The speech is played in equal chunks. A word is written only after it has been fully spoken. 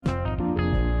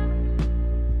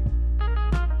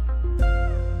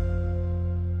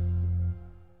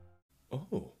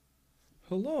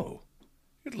Hello.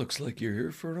 It looks like you're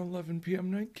here for an 11 p.m.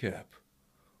 nightcap.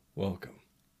 Welcome.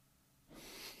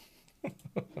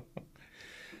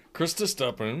 Krista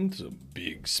stopping to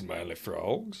big smiley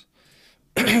frogs.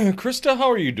 Krista, how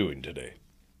are you doing today?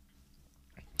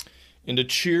 And a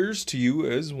cheers to you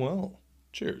as well.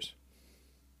 Cheers.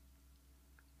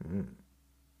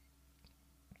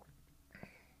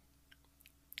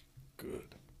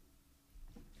 Good.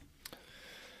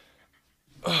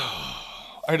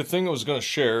 I had a thing I was going to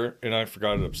share, and I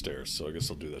forgot it upstairs, so I guess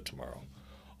I'll do that tomorrow.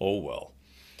 Oh, well.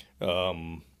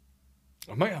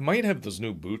 I might have those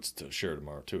new boots to share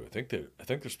tomorrow, too. I think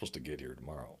they're supposed to get here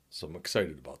tomorrow, so I'm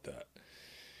excited about that.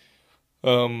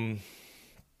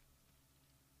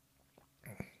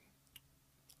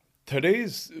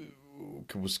 Today's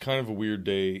was kind of a weird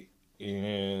day,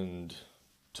 and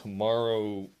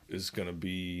tomorrow is going to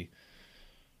be,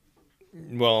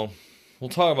 well, we'll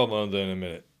talk about that in a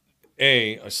minute.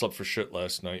 I slept for shit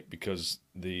last night because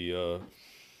the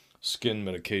skin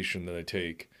medication that I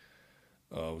take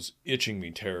was itching me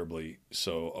terribly.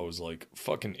 So I was like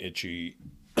fucking itchy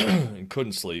and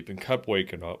couldn't sleep and kept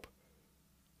waking up.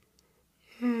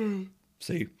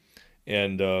 See?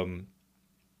 And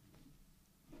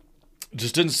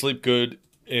just didn't sleep good.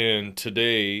 And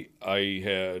today I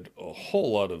had a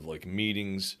whole lot of like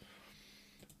meetings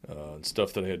and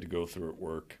stuff that I had to go through at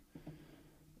work.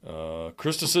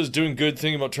 Krista says, doing good,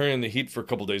 thinking about turning on the heat for a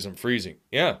couple days. I'm freezing.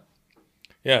 Yeah,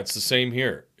 it's the same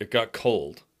here. It got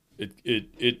cold.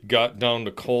 It got down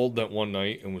to cold that one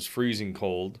night and was freezing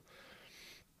cold.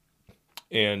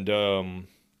 And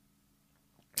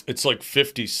it's like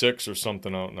 56 or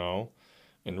something out now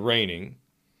and raining.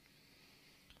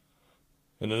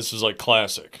 And this is like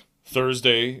classic.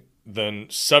 Thursday, then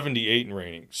 78 and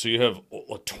raining. So you have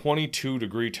a 22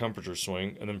 degree temperature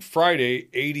swing. And then Friday,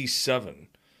 87.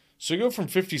 So you go from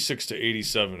 56 to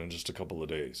 87 in just a couple of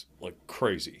days. Like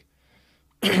crazy.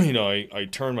 I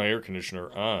turn my air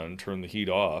conditioner on, turn the heat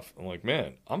off. I'm like,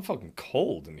 man, I'm fucking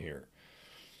cold in here.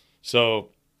 So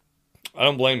I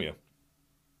don't blame you.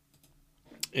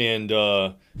 And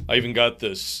I even got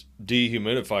this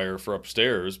dehumidifier for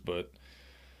upstairs, but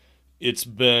it's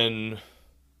been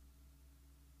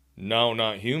now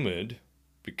not humid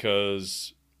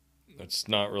because it's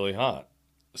not really hot.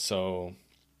 So,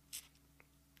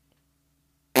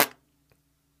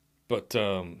 but,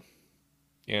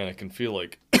 yeah, I can feel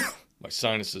like my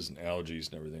sinuses and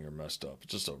allergies and everything are messed up.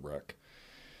 It's just a wreck.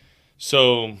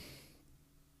 So,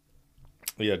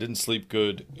 yeah, I didn't sleep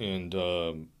good.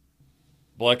 And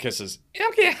Black Cat says,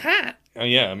 it'll get hot.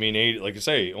 Yeah, I mean, like I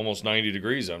say, almost 90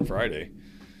 degrees on Friday.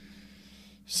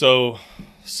 So,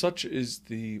 such is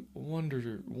the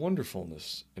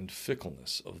wonderfulness and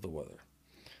fickleness of the weather.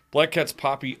 Black Cat's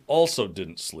Poppy also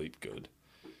didn't sleep good.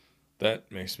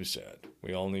 That makes me sad.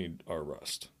 We all need our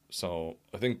rest. So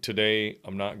I think today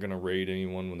I'm not going to raid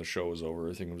anyone when the show is over.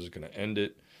 I think I'm just going to end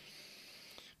it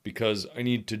because I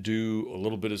need to do a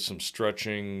little bit of some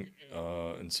stretching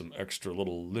and some extra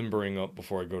little limbering up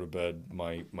before I go to bed.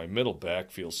 My middle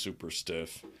back feels super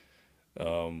stiff.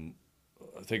 I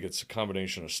think it's a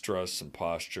combination of stress and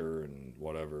posture and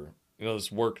whatever.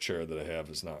 This work chair that I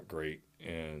have is not great.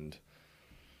 And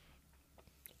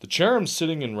the chair I'm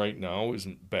sitting in right now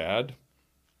isn't bad.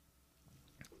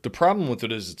 The problem with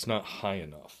it is it's not high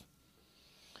enough.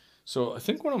 So I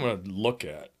think what I'm going to look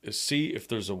at is see if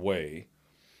there's a way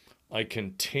I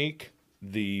can take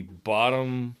the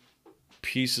bottom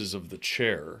pieces of the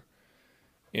chair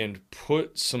and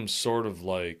put some sort of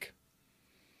like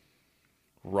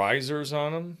risers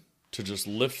on them to just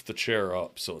lift the chair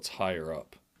up so it's higher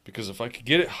up. Because if I could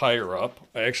get it higher up,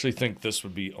 I actually think this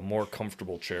would be a more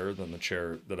comfortable chair than the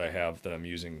chair that I have that I'm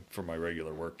using for my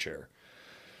regular work chair.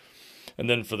 And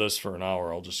then for this, for an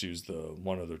hour, I'll just use the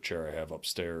one other chair I have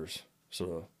upstairs.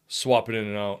 So swap it in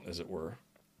and out, as it were.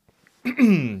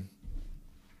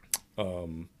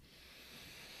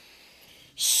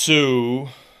 So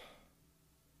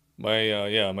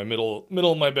my middle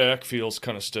of my back feels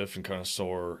kind of stiff and kind of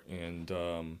sore, and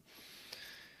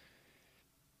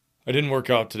I didn't work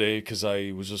out today because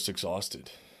I was just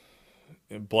exhausted.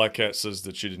 And Black Cat says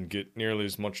that she didn't get nearly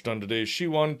as much done today as she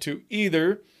wanted to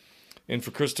either. And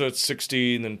for Krista, it's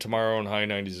 60, and then tomorrow in high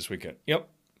 90s this weekend. Yep.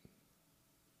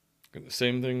 The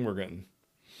same thing we're getting.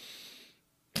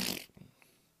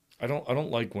 I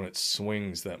don't like when it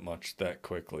swings that much that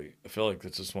quickly. I feel like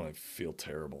that's just when I feel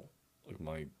terrible. Like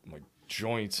my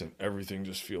joints and everything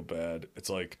just feel bad. It's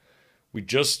like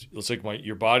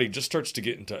your body just starts to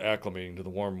get into acclimating to the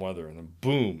warm weather, and then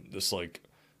boom, this like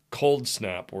cold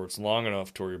snap where it's long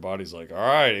enough to where your body's like, all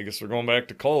right, I guess we're going back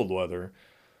to cold weather.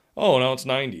 Oh, now it's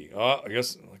 90. I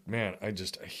guess, like, man, I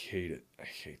hate it. I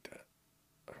hate that.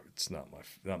 It's not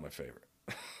my favorite.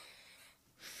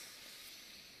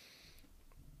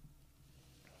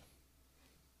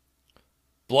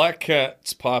 Black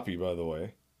Cat's Poppy, by the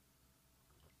way,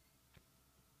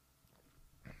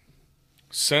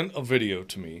 sent a video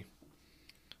to me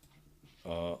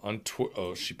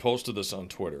she posted this on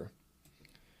Twitter,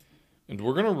 and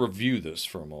we're gonna review this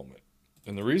for a moment.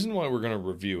 And the reason why we're gonna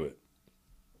review it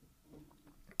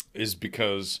is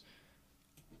because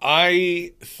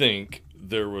I think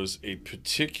there was a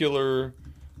particular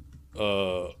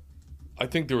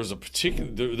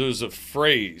there's a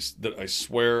phrase that I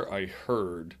swear I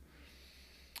heard.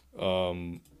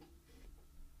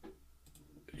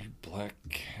 Black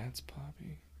Cat's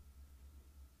Poppy?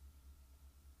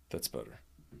 That's better.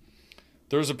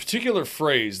 There's a particular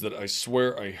phrase that I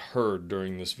swear I heard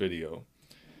during this video.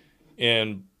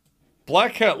 And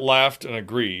Black Cat laughed and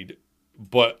agreed,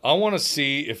 but I want to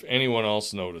see if anyone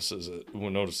else notices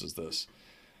this.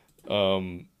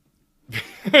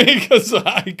 Because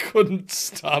I couldn't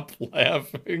stop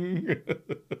laughing.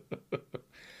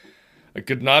 I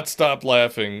could not stop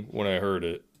laughing when I heard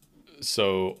it.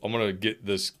 So I'm going to get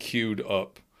this queued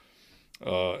up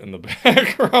in the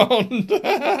background.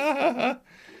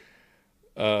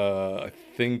 I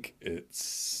think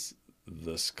it's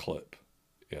this clip.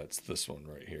 Yeah, it's this one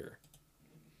right here.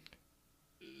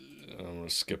 I'm going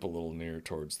to skip a little near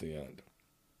towards the end.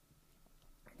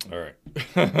 All right.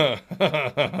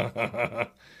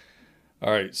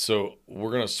 All right, so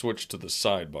we're going to switch to the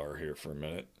sidebar here for a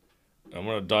minute. I'm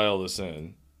going to dial this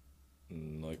in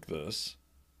like this.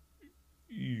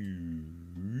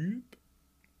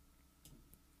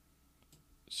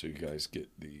 So you guys get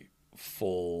the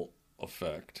full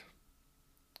effect.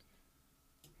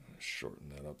 Shorten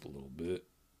that up a little bit.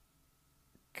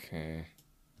 Okay.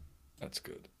 That's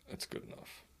good. That's good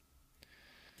enough.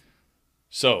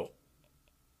 So,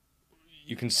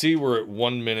 you can see we're at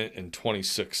 1 minute and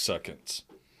 26 seconds.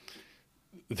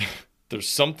 There's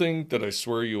something that I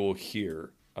swear you will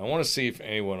hear. I want to see if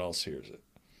anyone else hears it.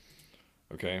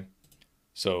 Okay?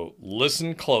 So,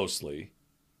 listen closely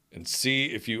and see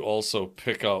if you also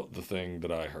pick out the thing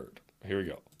that I heard. Here we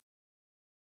go.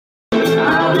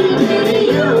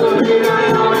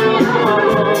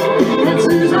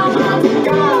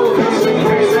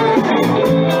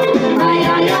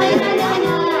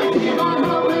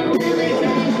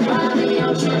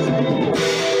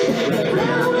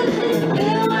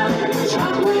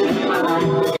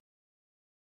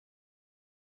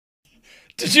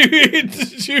 Did you hear it?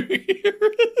 Did you hear it?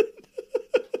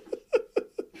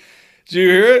 Did you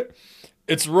hear it?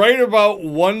 It's right about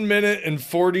 1 minute and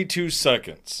 42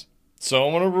 seconds. So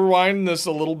I'm going to rewind this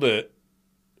a little bit.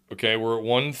 Okay, we're at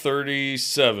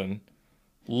 1:37.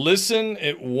 Listen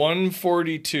at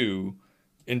 1:42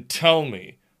 and tell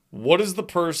me, what is the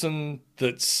person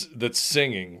that's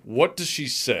singing? What does she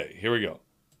say? Here we go.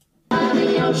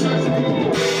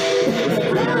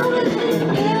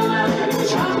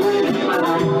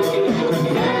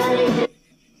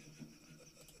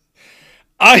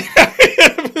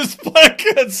 This Black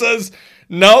Cat says,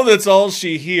 now that's all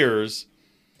she hears.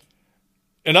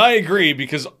 And I agree,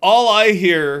 because all I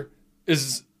hear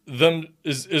is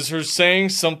her saying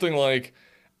something like,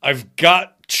 I've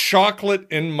got chocolate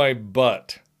in my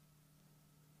butt.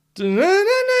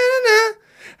 I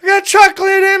got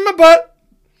chocolate in my butt.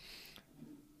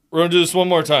 We're gonna do this one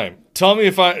more time. Tell me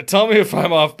if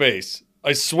I'm off base.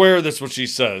 I swear that's what she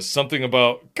says. Something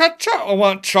about, I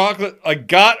want chocolate. I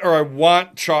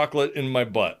want chocolate in my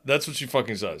butt. That's what she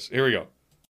fucking says. Here we go.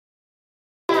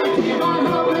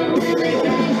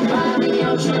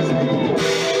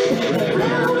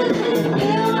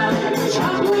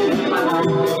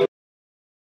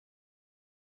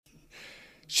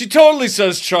 She totally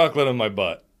says chocolate in my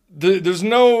butt. There's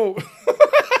no...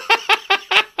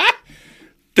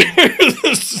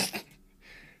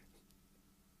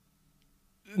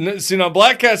 See, now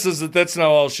Black Cat says that that's not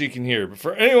all she can hear. But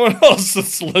for anyone else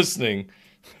that's listening...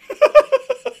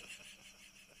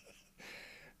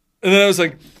 And then I was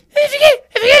like, if you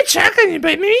get chocolate in your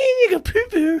butt, maybe you go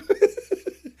poo-poo.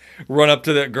 Run up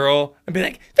to that girl and be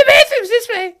like, the bathroom's this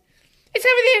way. It's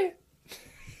over there.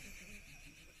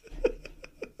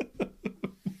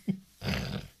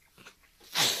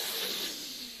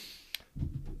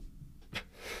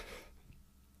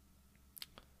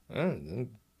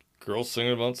 Girl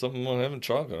singing about something about having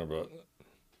chocolate in her butt.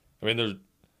 I mean,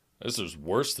 there's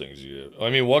worse things you do. I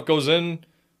mean, what goes in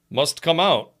must come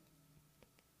out.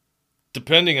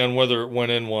 Depending on whether it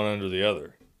went in one under the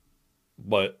other.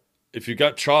 But if you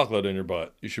got chocolate in your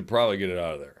butt, you should probably get it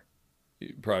out of there.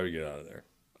 You probably get it out of there.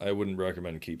 I wouldn't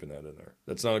recommend keeping that in there.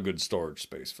 That's not a good storage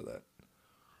space for that.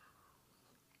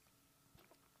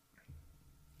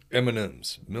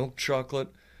 M&M's, milk chocolate,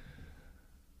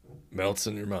 melts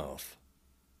in your mouth,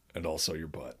 and also your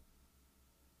butt.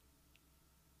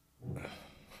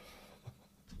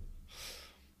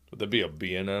 Would that be a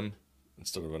B&M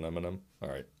instead of an M&M? All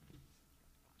right.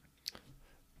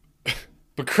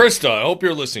 But Krista, I hope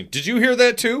you're listening. Did you hear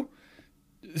that too?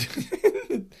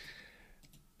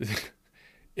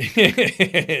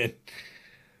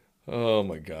 Oh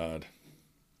my God.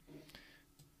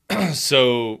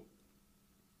 So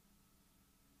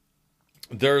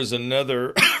there's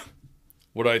another,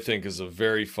 what I think is a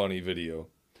very funny video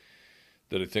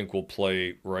that I think we'll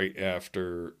play right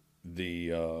after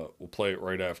the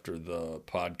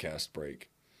podcast break.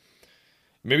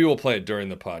 Maybe we'll play it during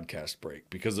the podcast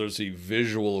break because there's a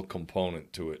visual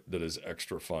component to it that is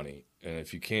extra funny. And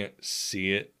if you can't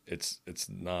see it, it's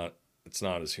not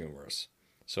as humorous.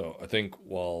 So I think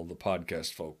while the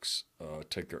podcast folks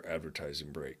take their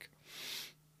advertising break,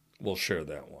 we'll share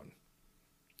that one.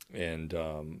 And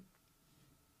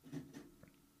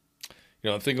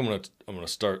I think I'm gonna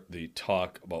start the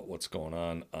talk about what's going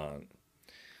on.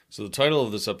 So the title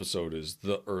of this episode is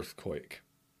The Earthquake.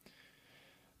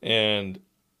 And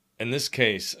in this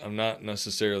case, I'm not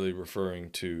necessarily referring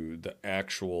to the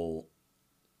actual...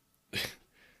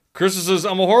 Chris says,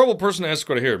 I'm a horrible person to ask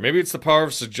what I hear. Maybe it's the power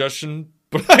of suggestion,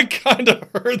 but I kind of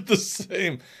heard the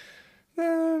same.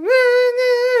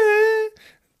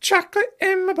 Chocolate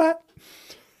in my butt.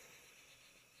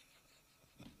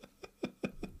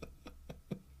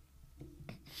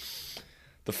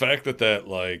 The fact that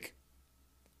like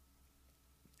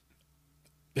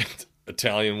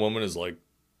Italian woman is like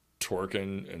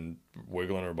twerking and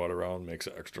wiggling her butt around makes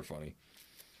it extra funny.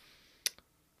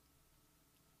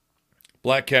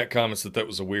 Black Cat comments that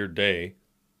was a weird day.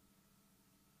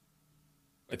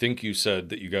 I think you said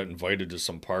that you got invited to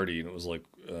some party and it was like,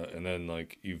 and then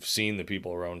like you've seen the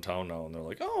people around town now and they're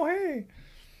like, oh, hey,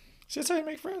 see, that's how you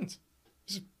make friends.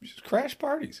 Just crash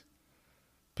parties.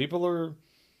 People are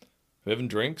having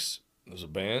drinks. There's a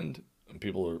band and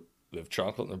they have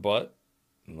chocolate in their butt.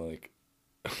 And like,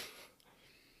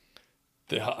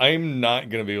 I'm not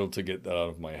going to be able to get that out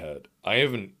of my head. I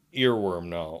have an earworm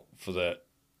now for that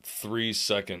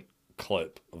 3-second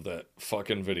clip of that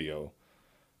fucking video.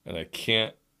 And I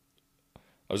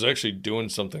was actually doing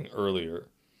something earlier.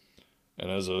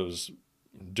 And as I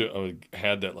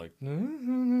had that like,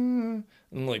 and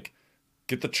like,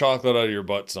 get the chocolate out of your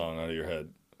butt song out of your head.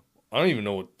 I don't even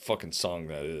know what fucking song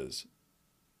that is.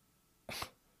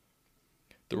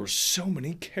 There were so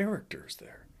many characters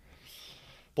there.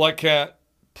 Black Cat,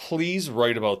 please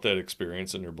write about that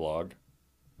experience in your blog.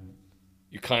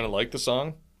 You kind of like the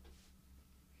song?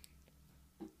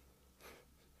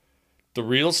 The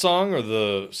real song or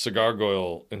the Cigar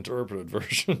Goyle interpreted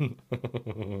version?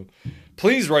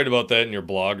 Please write about that in your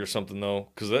blog or something, though,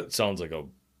 because that sounds like a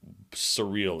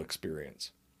surreal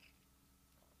experience.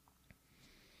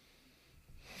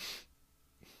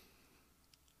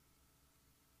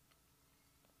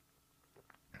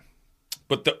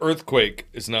 But the earthquake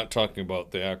is not talking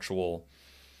about the actual,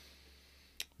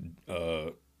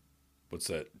 what's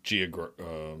that,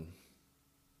 geological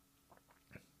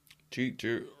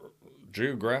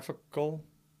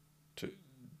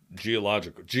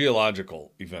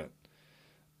event.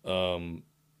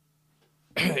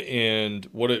 And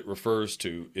what it refers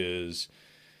to is,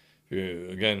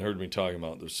 again, heard me talking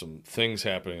about, there's some things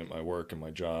happening at my work and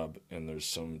my job, and there's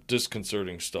some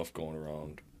disconcerting stuff going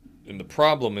around. And the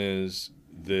problem is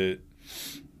that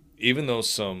even though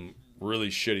some really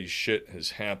shitty shit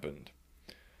has happened,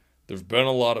 there've been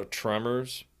a lot of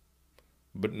tremors,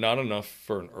 but not enough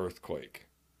for an earthquake.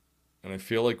 And I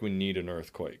feel like we need an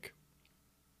earthquake.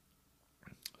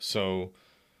 So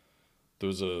there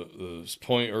was this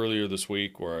point earlier this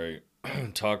week where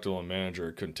I talked to my manager,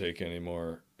 I couldn't take it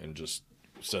anymore, and just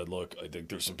said, look, I think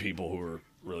there's some people who are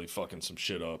really fucking some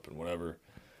shit up and whatever.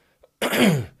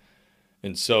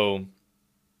 And so,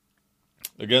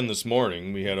 again, this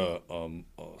morning, we had a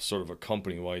sort of a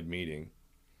company-wide meeting.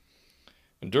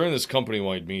 And during this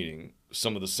company-wide meeting,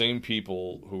 some of the same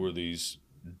people who were these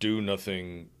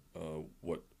do-nothing,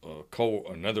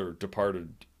 another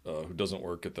departed who doesn't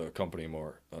work at the company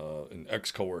anymore, an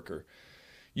ex-coworker,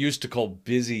 used to call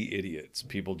busy idiots,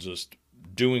 people just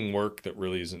doing work that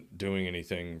really isn't doing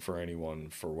anything for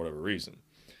anyone for whatever reason.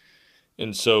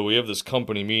 And so we have this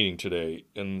company meeting today,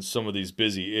 and some of these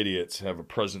busy idiots have a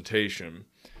presentation,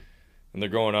 and they're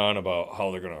going on about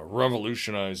how they're going to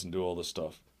revolutionize and do all this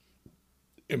stuff.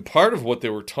 And part of what they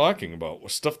were talking about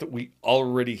was stuff that we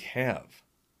already have.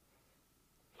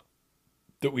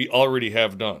 that we already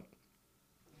have done.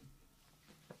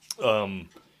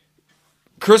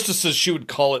 Krista says she would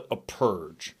call it a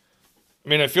purge. I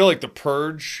mean, I feel like the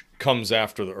purge comes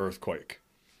after the earthquake.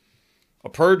 A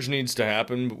purge needs to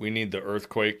happen, but we need the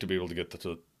earthquake to be able to get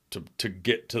to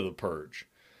get to the purge.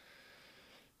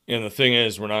 And the thing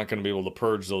is, we're not going to be able to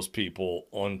purge those people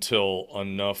until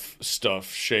enough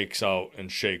stuff shakes out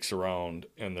and shakes around,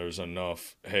 and there's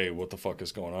enough, hey, what the fuck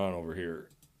is going on over here?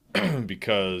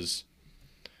 Because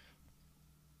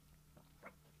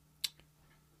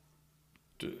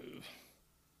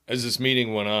as this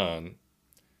meeting went on,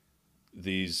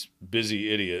 these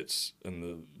busy idiots and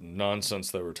the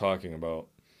nonsense they were talking about,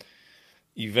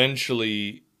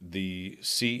 eventually the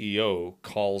CEO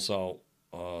calls out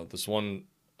this one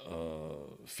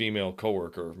female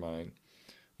coworker of mine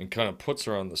and kind of puts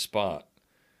her on the spot.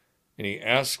 And he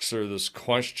asks her this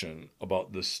question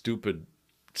about the stupid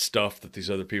stuff that these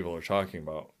other people are talking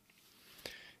about.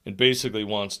 And basically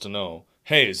wants to know,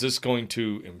 hey, is this going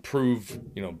to improve,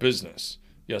 business?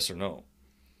 Yes or no?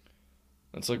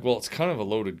 It's like, well, it's kind of a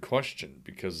loaded question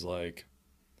because, like,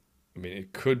 I mean,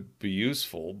 it could be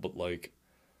useful, but, like,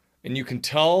 and you can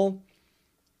tell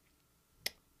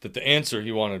that the answer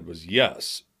he wanted was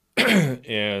yes.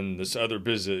 And this other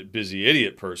busy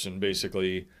idiot person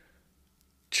basically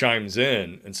chimes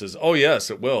in and says, oh, yes,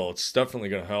 it will. It's definitely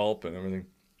going to help and everything.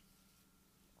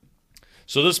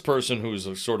 So this person, who's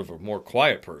a sort of a more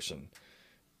quiet person,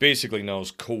 basically now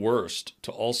is coerced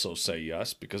to also say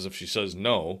yes, because if she says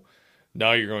no,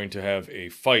 now you're going to have a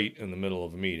fight in the middle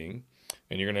of a meeting,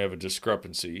 and you're going to have a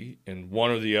discrepancy, and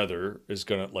one or the other is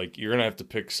going to, like, you're going to have to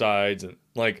pick sides, and,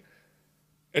 like,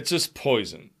 it's just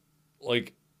poison.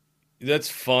 Like, that's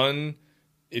fun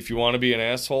if you want to be an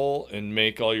asshole and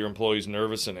make all your employees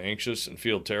nervous and anxious and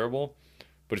feel terrible,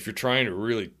 but if you're trying to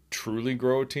really, truly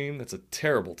grow a team, that's a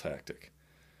terrible tactic.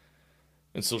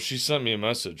 And so she sent me a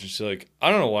message, and she's like, I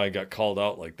don't know why I got called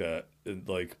out like that.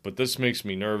 But this makes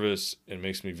me nervous and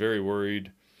makes me very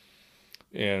worried.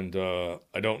 And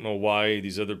I don't know why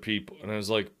these other people. And I was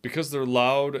like, because they're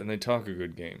loud and they talk a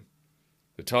good game.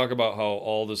 They talk about how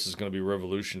all this is going to be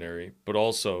revolutionary, but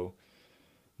also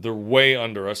they're way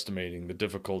underestimating the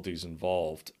difficulties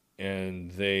involved.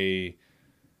 And they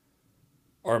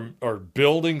are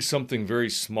building something very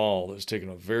small that's taken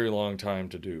a very long time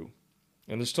to do.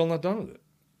 And they're still not done with it.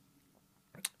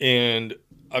 And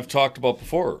I've talked about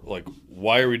before, like,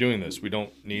 why are we doing this? We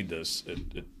don't need this.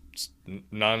 It's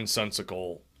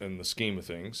nonsensical in the scheme of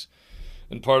things.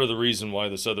 And part of the reason why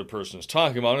this other person is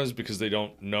talking about it is because they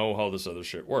don't know how this other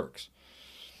shit works.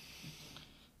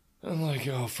 And I'm like,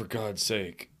 oh, for God's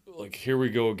sake. Like, here we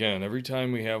go again. Every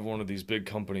time we have one of these big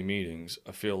company meetings,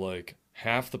 I feel like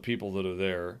half the people that are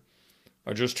there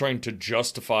are just trying to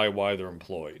justify why they're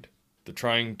employed. They're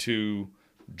trying to,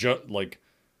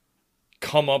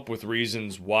 come up with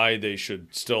reasons why they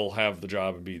should still have the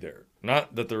job and be there.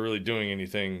 Not that they're really doing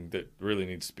anything that really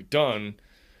needs to be done.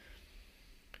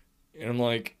 And I'm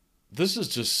like, this is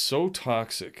just so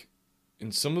toxic.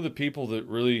 And some of the people that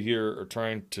really here are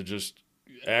trying to just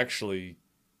actually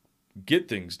get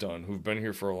things done, who've been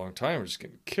here for a long time, are just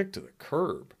getting kicked to the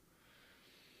curb.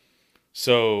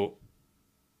 So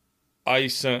I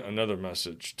sent another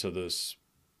message to this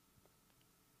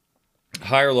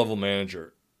higher level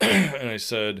manager. And I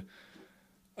said,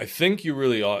 I think you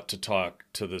really ought to talk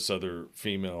to this other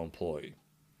female employee.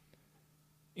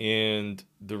 And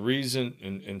the reason,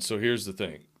 and so here's the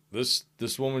thing.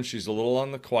 This woman, she's a little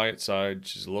on the quiet side.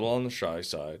 She's a little on the shy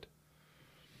side.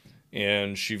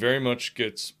 And she very much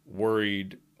gets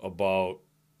worried about,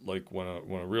 like, when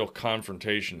a real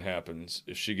confrontation happens,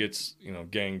 if she gets,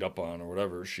 ganged up on or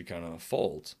whatever, she kind of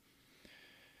folds.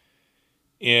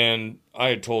 And I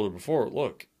had told her before,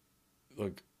 look,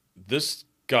 this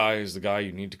guy is the guy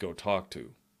you need to go talk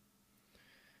to.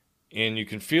 And you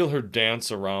can feel her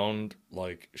dance around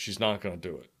like she's not going to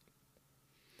do it.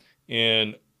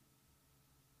 And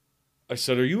I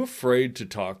said, are you afraid to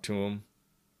talk to him?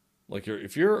 Like,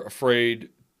 if you're afraid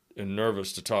and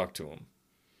nervous to talk to him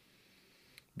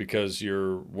because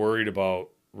you're worried about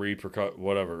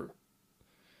whatever.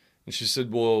 And she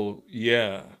said, well,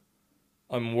 yeah,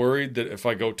 I'm worried that if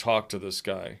I go talk to this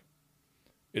guy,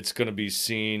 it's going to be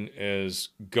seen as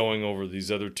going over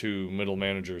these other two middle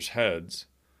managers' heads.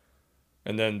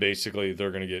 And then basically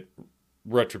they're going to get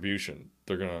retribution.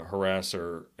 They're going to harass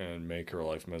her and make her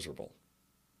life miserable.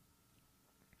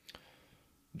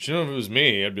 But if it was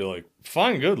me, I'd be like,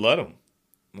 fine, good, let him.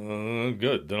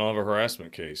 Good, then I'll have a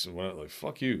harassment case. And like,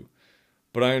 fuck you.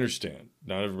 But I understand.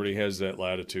 Not everybody has that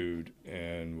latitude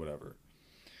and whatever.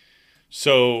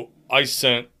 So I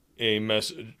sent a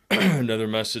message, another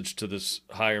message to this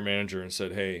higher manager and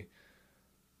said, hey,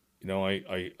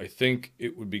 I think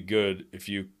it would be good if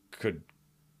you could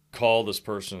call this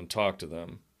person and talk to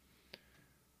them.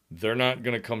 They're not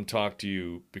going to come talk to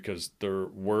you because they're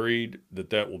worried that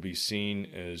that will be seen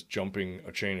as jumping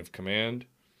a chain of command.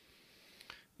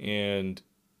 And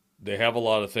they have a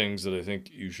lot of things that I think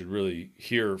you should really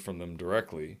hear from them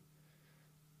directly.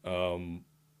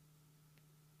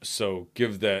 So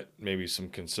give that maybe some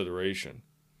consideration.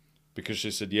 Because she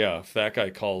said, yeah, if that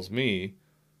guy calls me,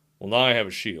 well, now I have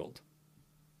a shield.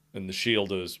 And the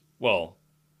shield is, well,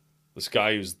 this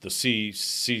guy who's the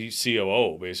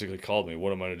COO basically called me.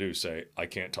 What am I to do? Say, I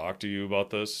can't talk to you about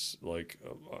this?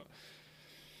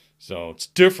 So it's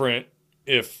different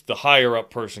if the higher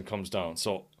up person comes down.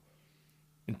 So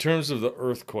in terms of the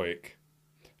earthquake,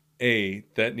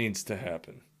 that needs to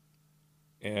happen.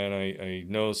 And I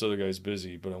know this other guy's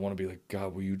busy, but I want to be like,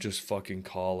 God, will you just fucking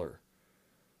call her?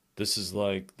 This is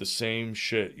like the same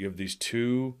shit. You have these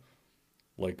two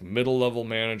like middle-level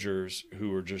managers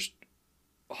who are just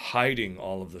hiding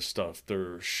all of this stuff.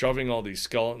 They're shoving all these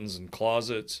skeletons in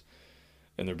closets,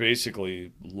 and they're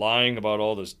basically lying about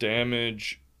all this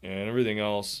damage and everything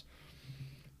else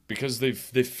because they've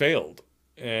failed.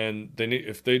 And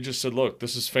if they just said, look,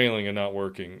 this is failing and not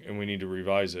working and we need to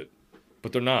revise it.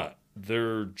 But they're not.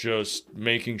 They're just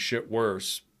making shit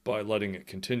worse by letting it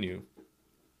continue.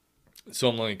 So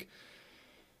I'm like,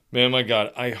 man, my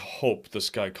God, I hope this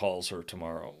guy calls her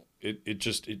tomorrow. It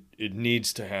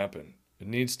needs to happen. It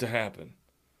needs to happen.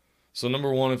 So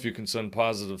number one, if you can send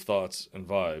positive thoughts and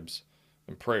vibes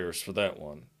and prayers for that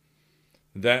one,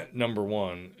 that number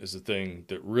one is the thing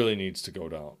that really needs to go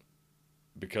down.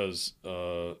 Because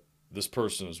this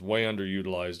person is way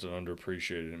underutilized and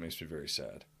underappreciated. It makes me very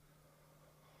sad.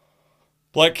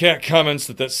 Black Cat comments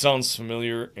that sounds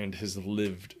familiar and has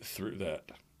lived through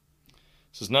that.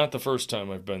 This is not the first time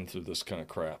I've been through this kind of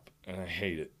crap, and I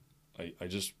hate it. I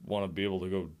just want to be able to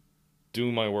go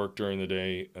do my work during the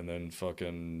day and then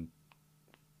fucking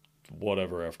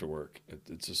whatever after work.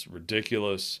 It's just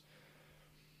ridiculous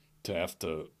to have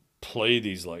to play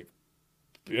these like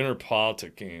inner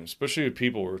politic games, especially with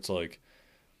people where it's like,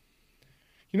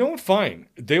 you know what, fine.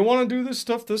 They want to do this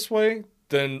stuff this way,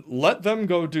 then let them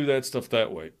go do that stuff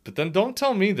that way. But then don't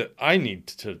tell me that I need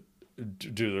to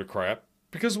do their crap.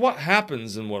 Because what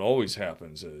happens and what always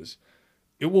happens is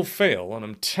it will fail, and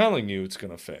I'm telling you it's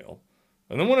going to fail.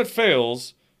 And then when it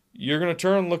fails, you're going to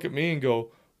turn and look at me and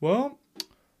go, well,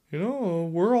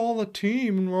 we're all a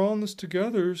team and we're all in this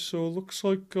together, so it looks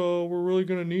like we're really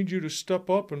going to need you to step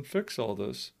up and fix all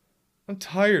this. I'm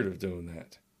tired of doing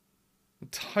that.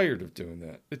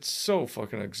 It's so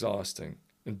fucking exhausting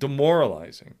and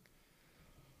demoralizing.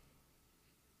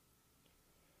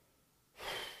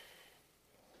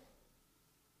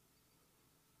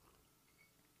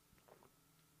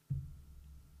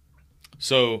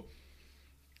 So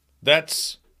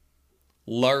that's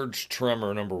large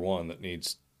tremor number one that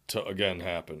needs to again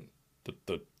happen.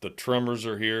 The tremors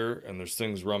are here and there's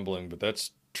things rumbling, but that's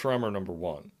tremor number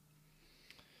one.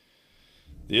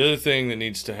 The other thing that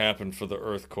needs to happen for the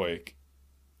earthquake,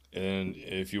 and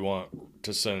if you want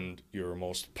to send your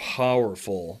most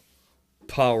powerful,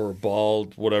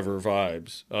 powerballed, whatever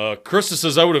vibes. Krista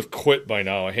says, I would have quit by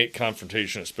now. I hate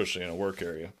confrontation, especially in a work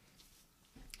area.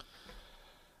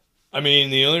 I mean,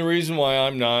 the only reason why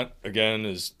I'm not, again,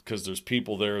 is because there's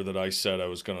people there that I said I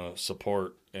was going to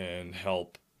support and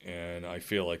help, and I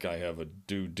feel like I have a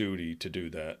duty to do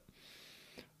that.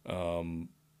 And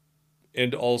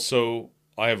also,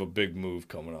 I have a big move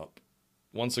coming up.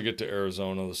 Once I get to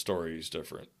Arizona, the story is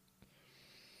different.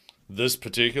 This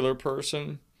particular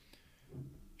person,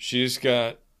 she's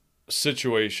got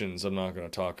situations I'm not going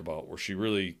to talk about where she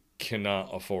really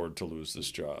cannot afford to lose this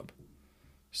job.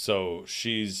 So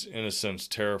she's, in a sense,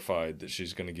 terrified that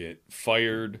she's going to get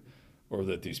fired, or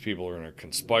that these people are going to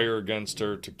conspire against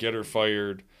her to get her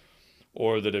fired,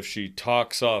 or that if she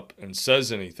talks up and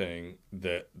says anything,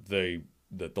 that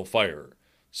they'll fire her.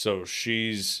 So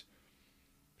she's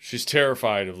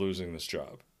terrified of losing this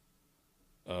job,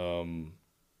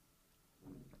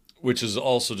 which is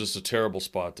also just a terrible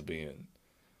spot to be in.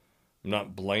 I'm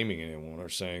not blaming anyone or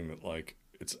saying that like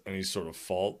it's any sort of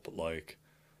fault, but like,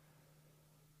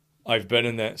 I've been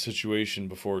in that situation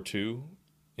before too,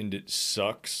 and it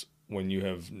sucks when you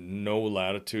have no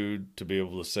latitude to be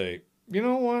able to say, you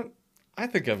know what, I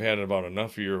think I've had about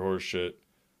enough of your horse shit.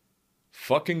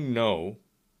 Fucking no.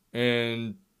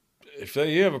 And if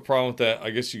you have a problem with that,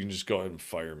 I guess you can just go ahead and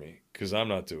fire me, because I'm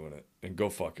not doing it, and go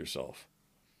fuck yourself.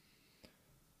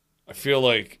 I feel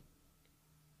like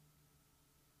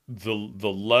the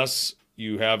less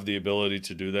you have the ability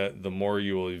to do that, the more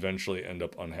you will eventually end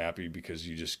up unhappy because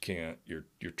you just can't.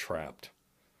 You're trapped.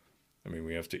 I mean,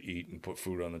 we have to eat and put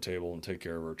food on the table and take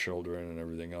care of our children and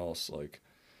everything else. Like,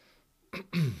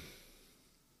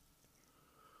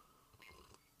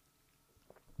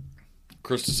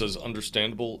 Krista says,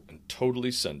 understandable and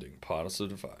totally sending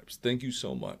positive vibes. Thank you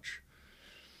so much.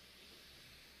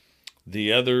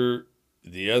 The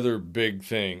other big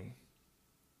thing,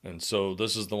 and so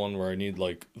this is the one where I need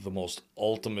like the most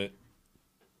ultimate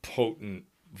potent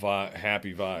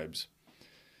happy vibes.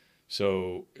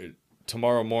 So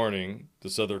tomorrow morning,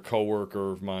 this other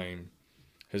coworker of mine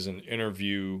has an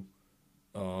interview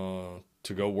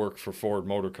to go work for Ford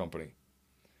Motor Company.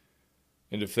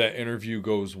 And if that interview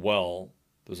goes well,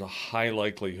 there's a high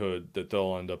likelihood that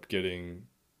they'll end up getting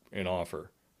an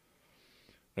offer.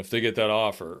 And if they get that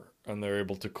offer and they're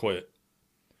able to quit,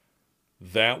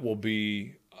 that will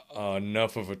be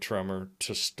enough of a tremor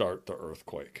to start the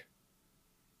earthquake.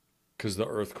 Because the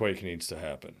earthquake needs to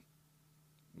happen.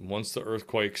 Once the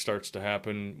earthquake starts to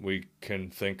happen, we can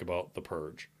think about the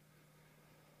purge.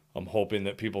 I'm hoping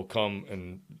that people come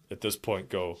and at this point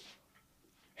go,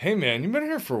 hey man, you've been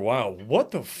here for a while.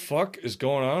 What the fuck is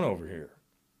going on over here?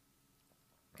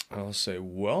 I'll say,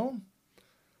 well,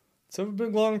 let's have a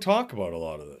big long talk about a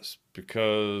lot of this,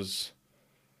 because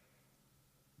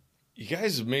you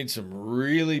guys have made some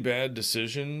really bad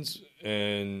decisions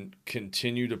and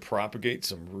continue to propagate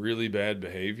some really bad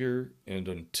behavior, and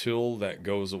until that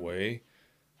goes away,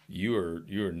 you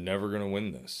are never going to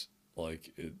win this.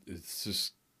 Like it's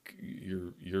just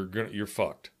you're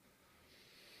fucked.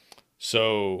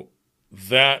 So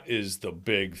that is the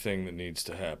big thing that needs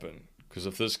to happen, because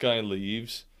if this guy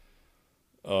leaves,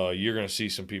 you're going to see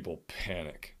some people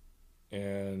panic,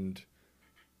 and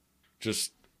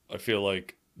just I feel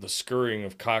like the scurrying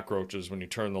of cockroaches when you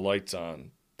turn the lights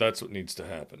on, that's what needs to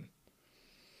happen.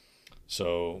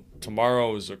 So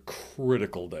tomorrow is a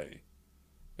critical day.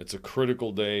 It's a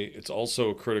critical day. It's also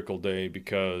a critical day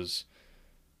because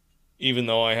even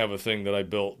though I have a thing that I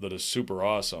built that is super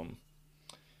awesome,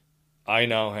 I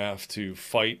now have to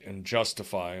fight and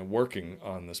justify working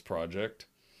on this project,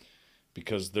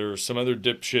 because there's some other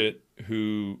dipshit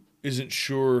who isn't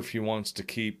sure if he wants to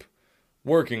keep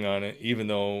working on it, even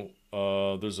though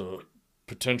there's a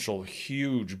potential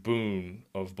huge boon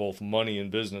of both money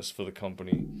and business for the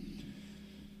company.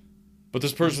 But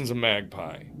this person's a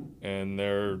magpie, and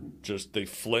they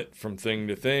flit from thing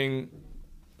to thing.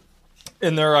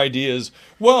 And their idea is,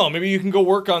 well, maybe you can go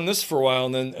work on this for a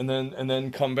while and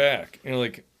then come back. You know,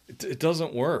 like it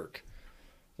doesn't work.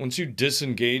 Once you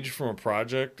disengage from a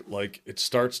project, like it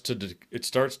starts to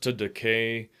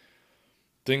decay.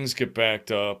 Things get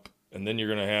backed up, and then you're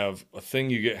gonna have a thing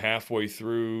you get halfway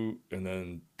through, and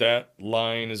then that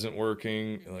line isn't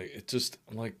working. Like it just,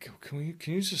 I'm like, can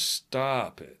you just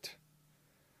stop it?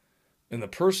 And the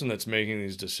person that's making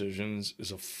these decisions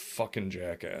is a fucking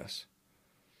jackass.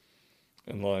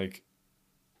 And like,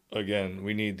 again,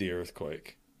 we need the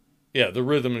earthquake. Yeah, the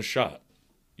rhythm is shot.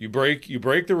 You break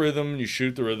the rhythm, you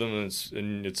shoot the rhythm,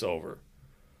 and it's over.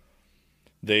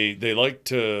 They like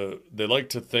to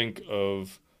think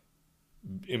of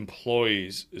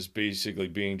employees as basically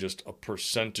being just a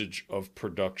percentage of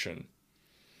production.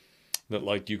 That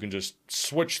like you can just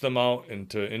switch them out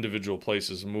into individual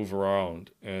places and move around,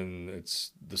 and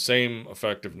it's the same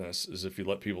effectiveness as if you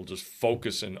let people just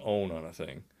focus and own on a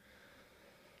thing.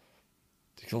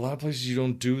 A lot of places you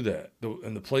don't do that,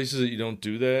 and the places that you don't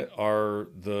do that are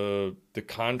the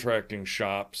contracting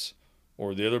shops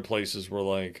or the other places where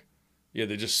like, yeah,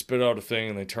 they just spit out a thing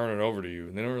and they turn it over to you,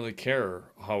 and they don't really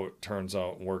care how it turns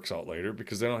out and works out later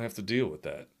because they don't have to deal with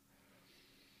that.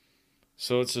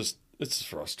 So it's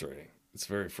frustrating. It's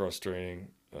very frustrating.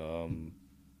 I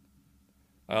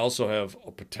also have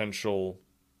a potential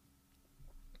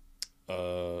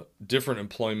different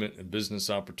employment and business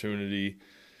opportunity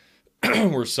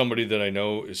where somebody that I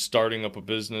know is starting up a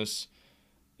business,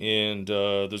 and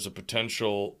there's a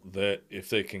potential that if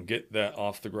they can get that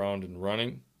off the ground and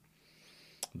running,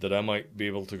 that I might be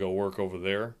able to go work over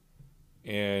there.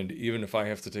 And even if I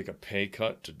have to take a pay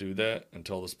cut to do that and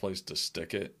tell this place to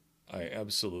stick it, I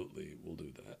absolutely will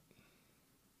do that.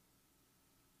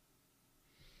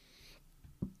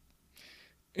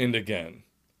 And again,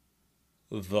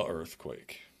 the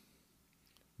earthquake.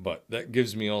 But that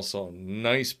gives me also a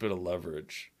nice bit of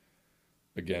leverage,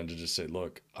 again, to just say,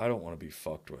 look, I don't want to be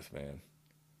fucked with, man.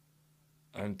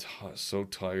 I'm so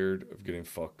tired of getting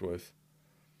fucked with.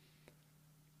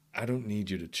 I don't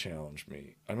need you to challenge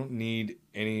me. I don't need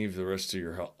any of the rest of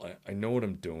your help. I know what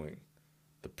I'm doing.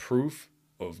 The proof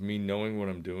of me knowing what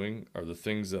I'm doing are the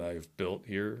things that I've built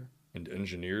here and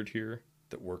engineered here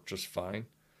that work just fine.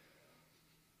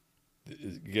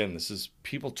 Again, this is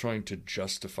people trying to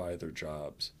justify their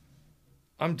jobs.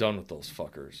 I'm done with those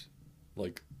fuckers.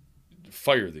 Like,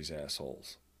 fire these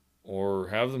assholes. Or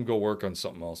have them go work on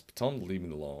something else. But tell them to leave me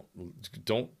alone.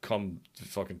 Don't come to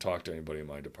fucking talk to anybody in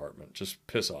my department. Just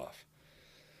piss off.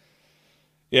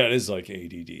 Yeah, it is like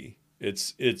ADD.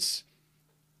 It's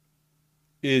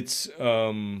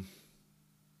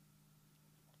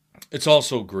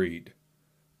also greed.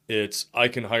 It's I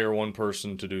can hire one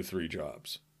person to do 3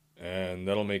 jobs. And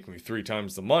that'll make me 3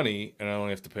 times the money, and I only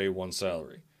have to pay 1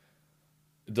 salary.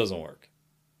 It doesn't work.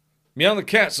 Meow the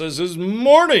Cat says, "Good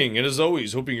morning, and as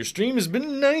always, hoping your stream has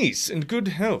been nice and good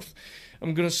health.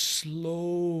 I'm gonna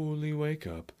slowly wake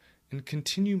up and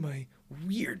continue my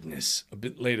weirdness a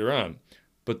bit later on.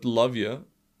 But love ya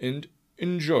and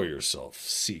enjoy yourself,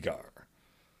 Cigar."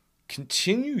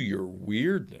 Continue your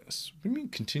weirdness. What do you mean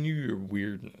continue your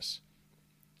weirdness?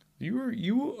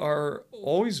 You are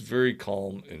always very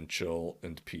calm and chill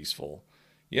and peaceful.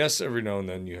 Yes, every now and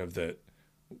then you have that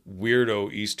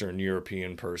weirdo Eastern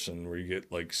European person where you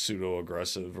get like pseudo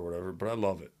aggressive or whatever, but I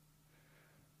love it.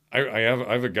 I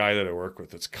have a guy that I work with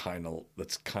that's kind of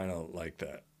like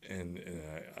that, and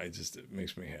I just, it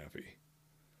makes me happy.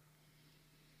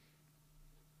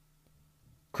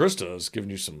 Krista is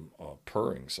giving you some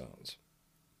purring sounds.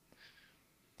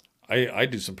 I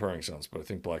do some purring sounds, but I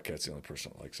think Black Cat's the only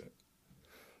person that likes it.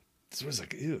 It's always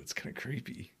like, ew, it's kind of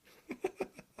creepy.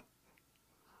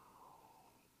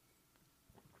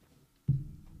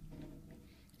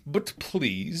 But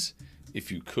please,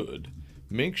 if you could,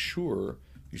 make sure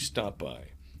you stop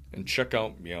by and check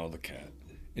out Meow the Cat.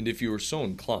 And if you are so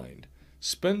inclined,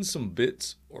 spend some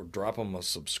bits or drop him a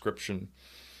subscription,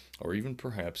 or even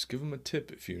perhaps give him a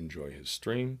tip if you enjoy his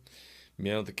stream.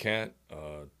 Meow the Cat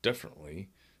definitely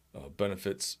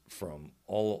benefits from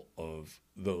all of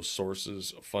those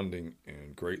sources of funding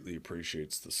and greatly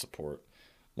appreciates the support.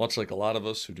 Much like a lot of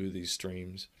us who do these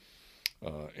streams,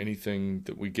 anything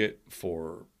that we get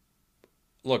for,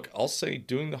 look, I'll say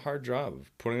doing the hard job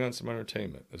of putting on some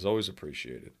entertainment is always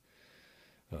appreciated.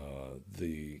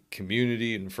 The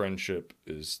community and friendship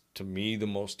is, to me, the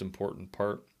most important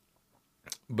part.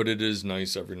 But it is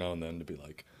nice every now and then to be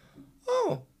like,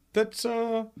 oh, that's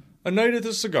a night at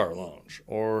the cigar lounge.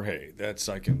 Or, hey, that's,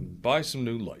 I can buy some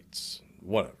new lights.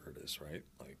 Whatever it is, right?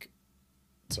 Like,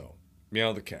 so,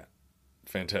 Meow the Cat.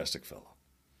 Fantastic fellow.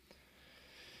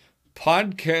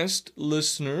 Podcast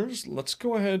listeners, let's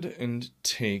go ahead and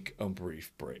take a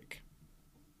brief break.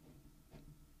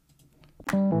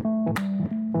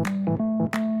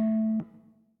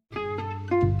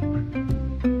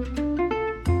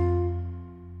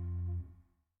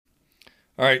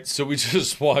 All right, so we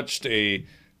just watched a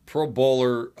Pro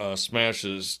Bowler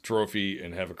smashes trophy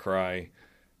and have a cry,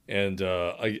 and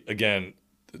again,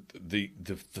 the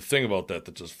thing about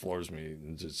that just floors me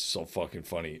and just so fucking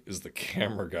funny is the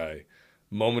camera guy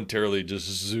momentarily just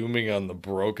zooming on the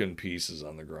broken pieces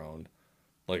on the ground.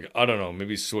 Like, I don't know,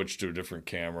 maybe switch to a different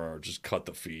camera or just cut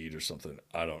the feed or something.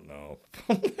 I don't know.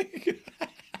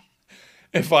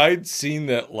 If I'd seen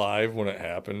that live when it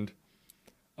happened,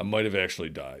 I might have actually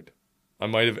died. I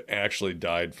might have actually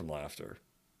died from laughter.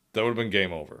 That would have been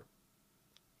game over.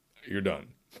 You're done.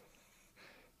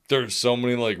 There's so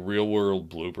many like real world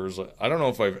bloopers. I don't know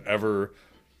if I've ever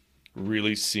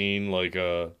really seen like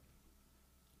a,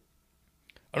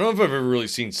 I don't know if I've ever really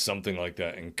seen something like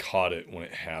that and caught it when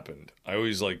it happened. I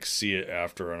always like see it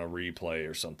after on a replay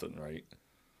or something, right?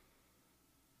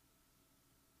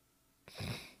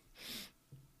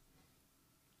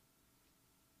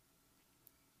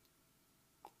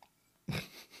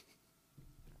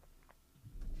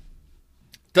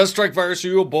 Does Strike Virus, are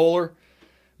you a bowler?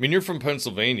 I mean, you're from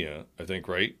Pennsylvania, I think,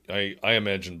 right? I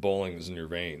imagine bowling is in your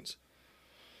veins.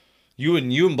 You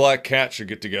and Black Cat should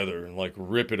get together and like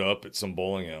rip it up at some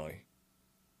bowling alley.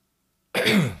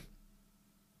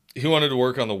 He wanted to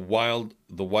work on the wild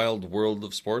world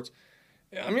of sports.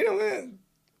 I mean,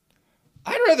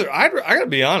 I gotta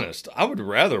be honest. I would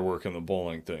rather work in the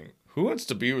bowling thing. Who wants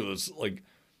to be with us? Like,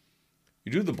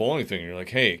 you do the bowling thing, and you're like,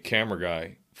 hey, camera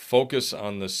guy, focus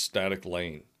on this static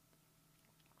lane.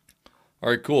 All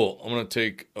right, cool. I'm going to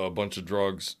take a bunch of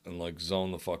drugs and, like,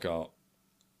 zone the fuck out.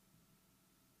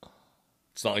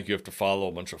 It's not like you have to follow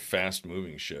a bunch of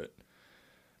fast-moving shit.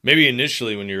 Maybe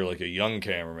initially when you're, like, a young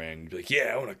cameraman, you'd be like,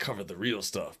 yeah, I want to cover the real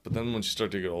stuff. But then once you start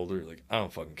to get older, you're like, I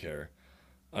don't fucking care.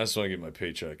 I just want to get my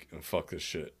paycheck and fuck this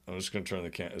shit. I'm just going to turn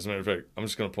the camera. As a matter of fact, I'm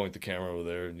just going to point the camera over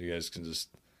there, and you guys can just...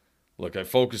 Look, I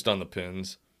focused on the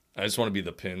pins. I just want to be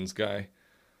the pins guy.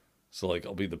 So, like,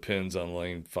 I'll be the pins on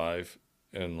lane 5.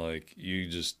 and like you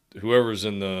just who's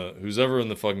ever in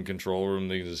the fucking control room,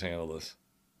 they can just handle this.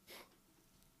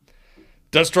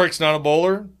 Deathstrike's not a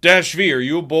bowler. Dash V, are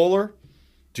you a bowler?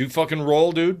 Do you fucking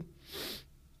roll, dude?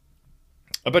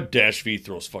 I bet Dash V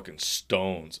throws fucking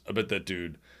stones. I bet that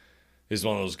dude is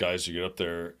one of those guys who get up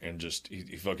there and just he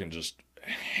fucking just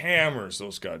hammers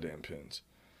those goddamn pins.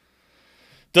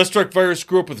 Deathstrike Virus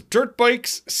grew up with dirt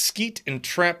bikes, skeet and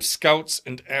trap scouts,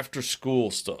 and after school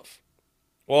stuff.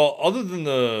 Well, other than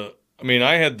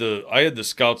I had the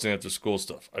scouts and after school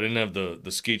stuff. I didn't have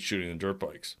the skeet shooting and dirt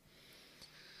bikes.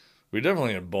 We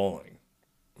definitely had bowling.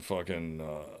 Fucking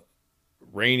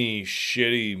rainy,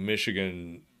 shitty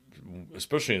Michigan,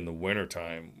 especially in the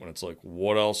wintertime when it's like,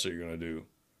 what else are you going to do?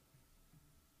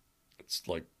 It's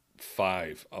like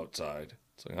 5 outside.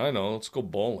 It's like, I know, let's go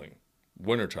bowling.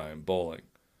 Wintertime bowling.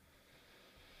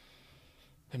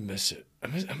 I miss it. I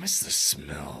miss the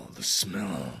smell. The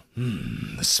smell.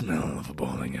 The smell of a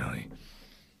bowling alley.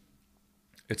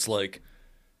 It's like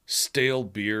stale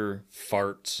beer,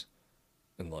 farts,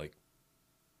 and like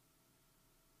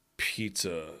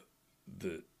pizza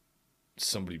that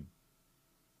somebody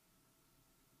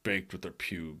baked with their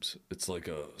pubes. It's like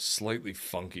a slightly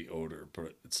funky odor,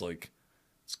 but it's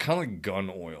kind of like gun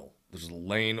oil. There's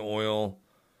lane oil.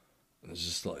 And it's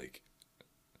just like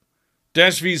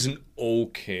Dash V's an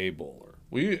okay bowler.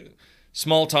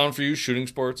 Small town for you, shooting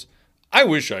sports. I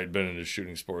wish I had been into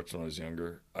shooting sports when I was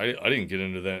younger. I didn't get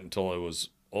into that until I was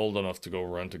old enough to go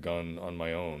rent a gun on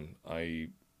my own.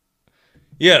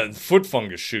 Foot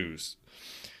fungus shoes.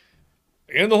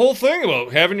 And the whole thing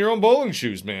about having your own bowling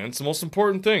shoes, man. It's the most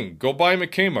important thing. Go buy them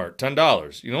at Kmart,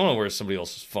 $10. You don't want to wear somebody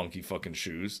else's funky fucking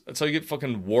shoes. That's how you get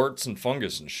fucking warts and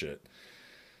fungus and shit.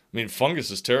 I mean,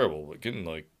 fungus is terrible, but getting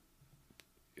like,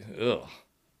 ugh.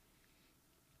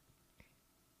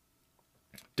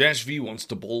 Dash V wants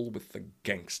to bowl with the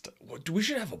gangsta. What? We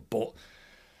should have a bowl.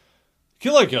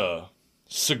 Get like a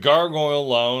Cigar Oil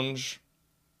Lounge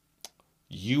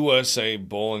USA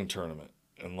bowling tournament.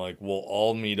 And like, we'll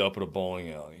all meet up at a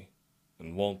bowling alley.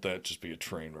 And won't that just be a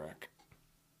train wreck?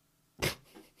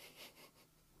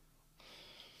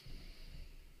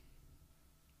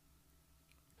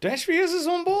 Dash V has his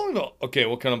own bowling ball. Okay,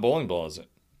 what kind of bowling ball is it?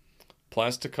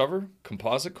 Plastic cover?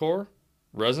 Composite core?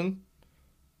 Resin?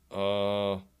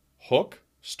 Hook?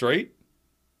 Straight?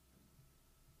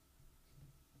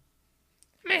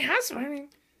 My house running.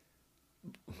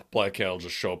 Black Cat will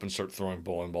just show up and start throwing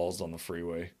bowling balls down the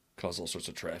freeway. Cause all sorts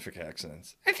of traffic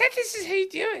accidents. I thought this is how you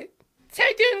do it. It's how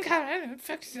you do it in Colorado.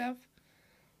 Fuck yourself.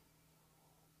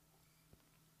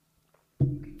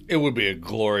 It would be a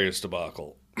glorious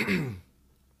debacle.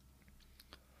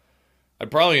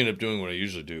 I'd probably end up doing what I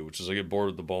usually do, which is I get bored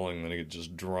with the bowling, and then I get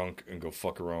just drunk and go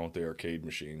fuck around with the arcade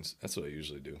machines. That's what I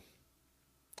usually do.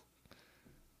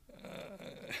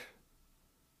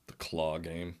 The claw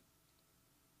game.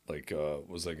 Like,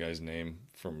 was that guy's name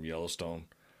from Yellowstone?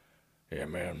 Yeah,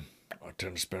 man, I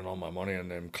tend to spend all my money on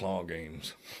them claw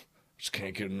games. Just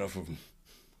can't get enough of them.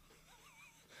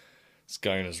 This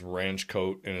guy in his ranch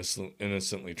coat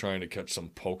innocently trying to catch some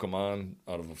Pokemon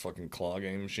out of a fucking claw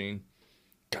game machine.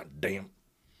 God damn.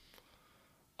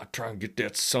 I try and get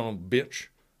that son of a bitch.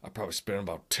 I probably spent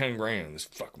about 10 grand on this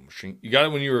fucking machine. You got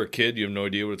it when you were a kid? You have no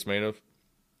idea what it's made of?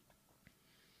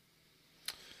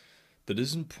 That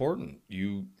is important.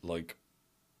 You, like,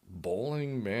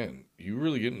 bowling, man. You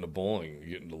really get into bowling. You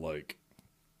get into, like,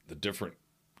 the different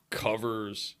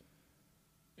covers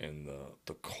and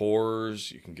the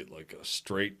cores. You can get, like, a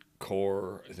straight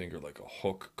core, I think, or, like, a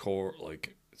hook core.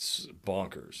 Like, it's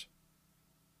bonkers.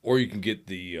 Or you can get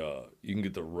the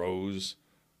rose,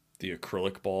 the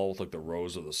acrylic ball with like the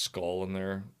rose of the skull in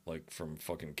there, like from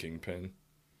fucking Kingpin.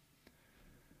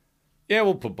 Yeah,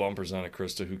 we'll put bumpers on it,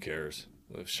 Krista. Who cares?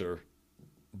 Sure.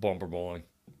 Bumper bowling.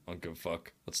 I don't give a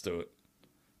fuck. Let's do it.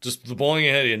 Just the bowling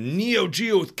ahead of you. Neo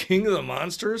Geo with King of the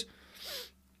Monsters.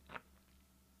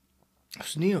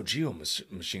 Those Neo Geo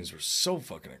machines were so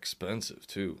fucking expensive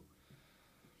too.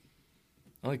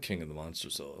 I like King of the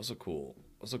Monsters though. That was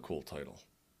a cool title.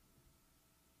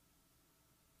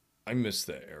 I miss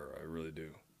that era. I really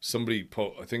do. Somebody,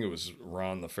 I think it was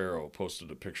Ron the Pharaoh, posted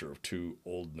a picture of 2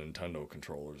 old Nintendo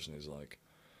controllers, and he's like,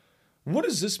 "What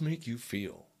does this make you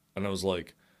feel?" And I was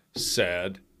like,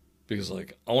 sad, because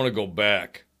like I want to go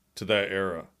back to that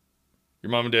era.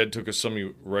 Your mom and dad took us some of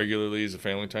you regularly as a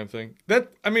family time thing.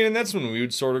 And that's when we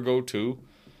would sort of go too.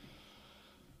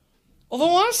 Although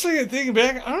honestly, thinking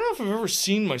back, I don't know if I've ever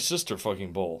seen my sister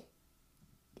fucking bowl.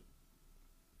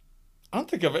 I don't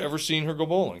think I've ever seen her go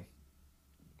bowling.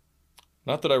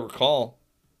 Not that I recall.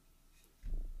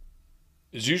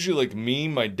 It's usually like me,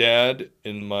 my dad,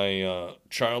 and my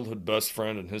childhood best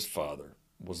friend and his father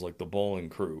was like the bowling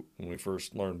crew when we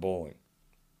first learned bowling.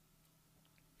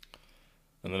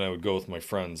 And then I would go with my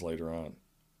friends later on.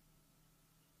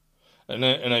 And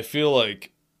I feel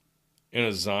like in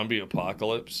a zombie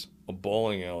apocalypse, a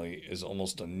bowling alley is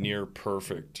almost a near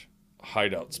perfect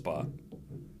hideout spot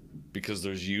because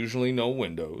there's usually no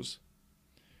windows.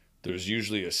 There's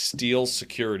usually a steel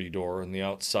security door on the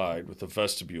outside with a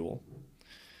vestibule.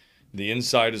 The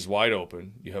inside is wide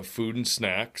open. You have food and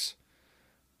snacks.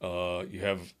 You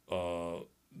have a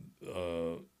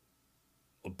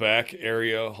back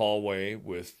area hallway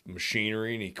with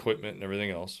machinery and equipment and everything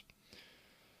else.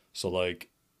 So, like,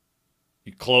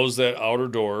 you close that outer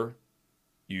door,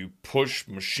 you push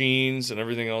machines and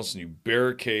everything else, and you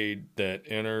barricade that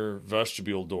inner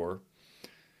vestibule door.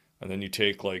 And then you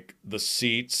take, like, the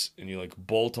seats and you, like,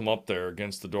 bolt them up there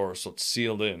against the door so it's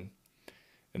sealed in.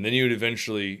 And then you would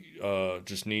eventually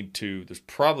just need to, there's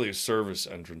probably a service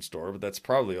entrance door, but that's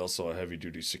probably also a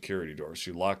heavy-duty security door.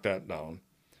 So you lock that down.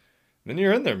 And then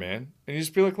you're in there, man. And you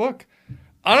just be like, look,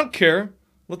 I don't care.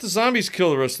 Let the zombies kill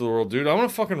the rest of the world, dude. I want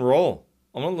to fucking roll.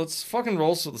 Let's fucking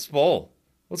roll, so let's bowl.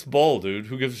 Let's bowl, dude.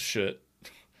 Who gives a shit?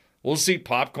 We'll just eat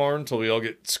popcorn until we all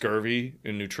get scurvy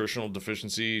and nutritional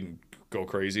deficiency and go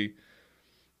crazy.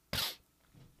 But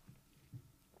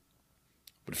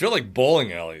I feel like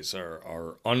bowling alleys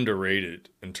are underrated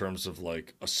in terms of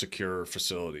like a secure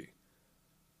facility.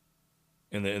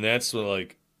 And that's what,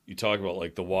 like, you talk about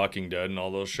like The Walking Dead and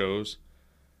all those shows.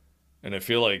 And I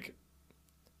feel like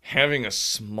having a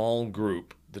small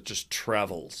group that just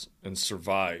travels and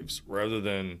survives rather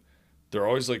than they're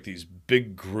always like these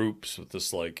big groups with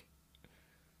this like,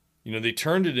 you know, they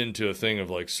turned it into a thing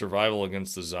of like survival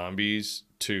against the zombies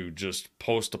to just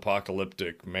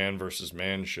post-apocalyptic man versus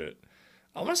man shit.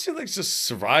 I want to see like just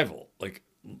survival. Like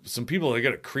some people, they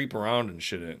got to creep around and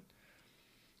shit in.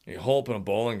 You hole up in a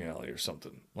bowling alley or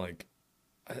something. Like,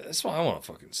 that's what I want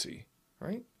to fucking see,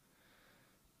 right?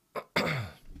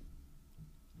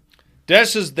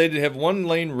 Dash says they'd have one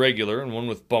lane regular and one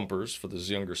with bumpers for those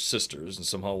younger sisters, and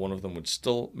somehow one of them would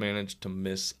still manage to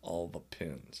miss all the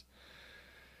pins.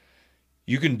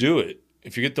 You can do it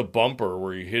if you get the bumper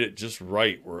where you hit it just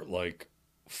right, where it like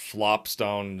flops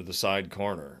down into the side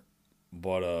corner.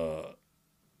 But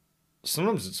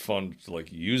sometimes it's fun to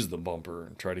like use the bumper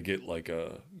and try to get like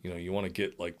you want to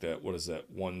get like that, what is that,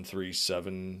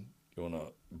 137? You want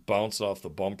to bounce off the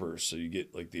bumper so you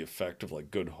get like the effect of like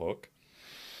good hook.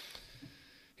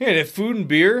 Yeah, and if food and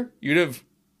beer, you'd have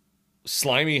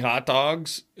slimy hot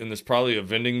dogs, and there's probably a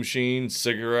vending machine,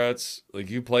 cigarettes.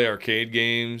 Like, you play arcade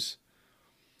games.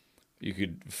 You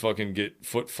could fucking get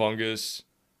foot fungus.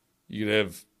 You could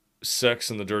have sex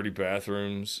in the dirty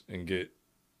bathrooms and get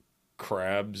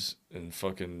crabs and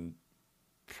fucking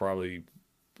probably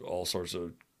all sorts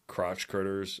of crotch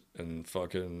critters and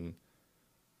fucking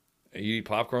you eat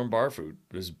popcorn bar food.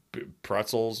 There's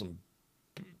pretzels and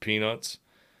peanuts.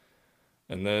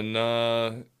 And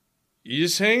then you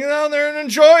just hang out there and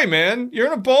enjoy, man. You're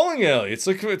in a bowling alley. It's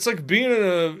like being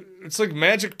it's like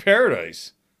magic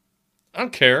paradise. I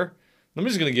don't care.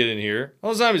 Nobody's gonna get in here.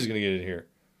 All the zombies are gonna get in here.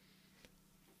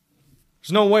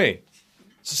 There's no way.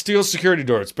 It's a steel security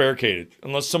door. It's barricaded.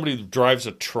 Unless somebody drives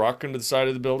a truck into the side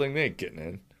of the building, they ain't getting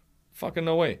in. Fucking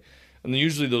no way. And then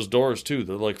usually those doors too,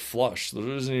 they're like flush. There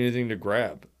isn't anything to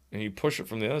grab. And you push it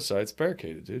from the other side, it's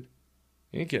barricaded, dude.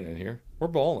 You ain't getting in here. We're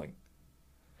bowling.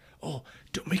 Oh,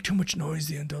 don't make too much noise,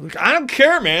 the undead. I don't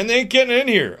care, man. They ain't getting in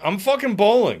here. I'm fucking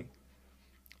bowling.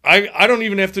 I don't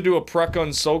even have to do a prec on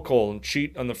SoCal and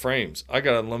cheat on the frames. I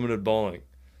got unlimited bowling.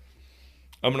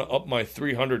 I'm going to up my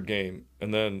 300 game,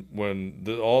 and then when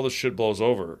all the shit blows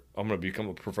over, I'm going to become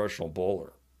a professional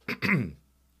bowler.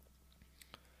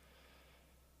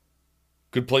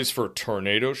 Good place for a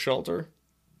tornado shelter?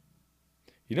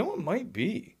 You know what it might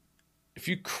be? If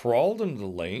you crawled into the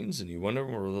lanes and you went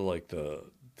over where like the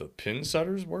pin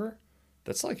setters were,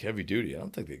 that's like heavy duty. I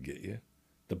don't think they'd get you.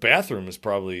 The bathroom is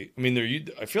probably, I mean,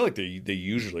 I feel like they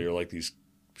usually are like these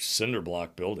cinder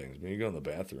block buildings. I mean, you go in the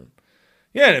bathroom.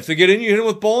 Yeah, and if they get in, you hit them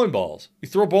with bowling balls. You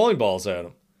throw bowling balls at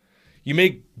them. You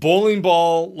make bowling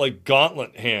ball like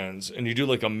gauntlet hands, and you do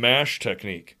like a mash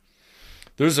technique.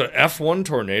 There's a F1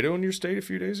 tornado in your state a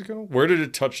few days ago. Where did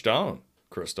it touch down,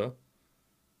 Krista?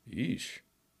 Yeesh.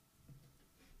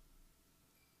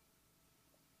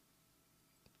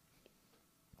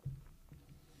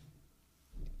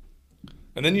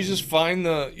 And then you just find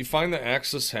the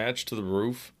access hatch to the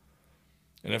roof,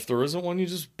 and if there isn't one, you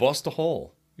just bust a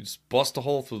hole. You just bust a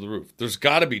hole through the roof. There's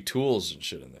got to be tools and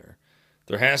shit in there.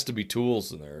 There has to be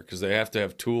tools in there because they have to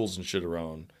have tools and shit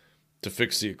around to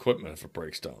fix the equipment if it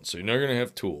breaks down. So you're never going to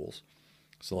have tools.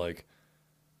 So, like,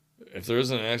 if there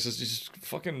isn't access, you just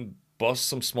fucking bust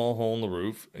some small hole in the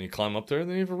roof and you climb up there and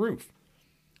then you have a roof.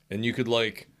 And you could,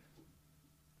 like,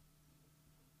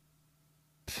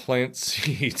 plant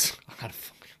seeds.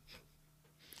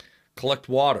 Collect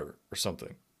water or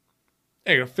something.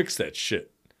 Hey, you gotta fix that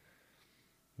shit.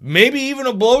 Maybe even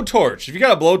a blowtorch. If you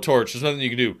got a blowtorch, there's nothing you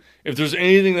can do. If there's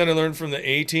anything that I learned from the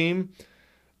A-Team,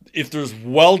 if there's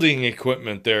welding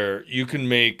equipment there, you can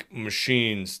make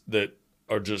machines that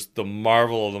are just the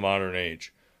marvel of the modern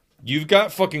age. You've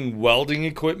got fucking welding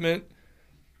equipment.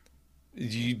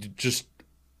 You just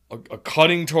a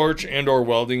cutting torch and or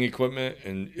welding equipment,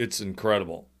 and it's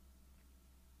incredible.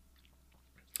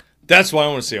 That's what I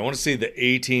want to see. I want to see the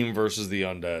A-Team versus the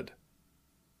Undead.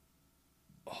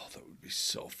 Oh, that would be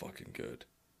so fucking good.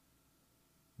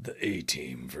 The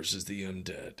A-Team versus the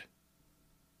Undead.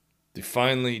 They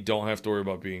finally don't have to worry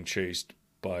about being chased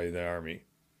by the army.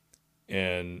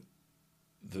 And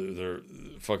they're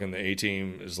fucking the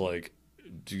A-Team is like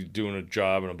doing a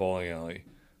job in a bowling alley.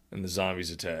 And the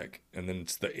zombies attack. And then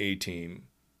it's the A-Team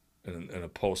in a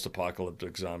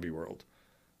post-apocalyptic zombie world.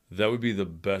 That would be the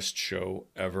best show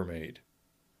ever made.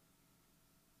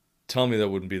 Tell me that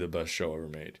wouldn't be the best show ever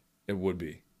made. It would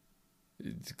be.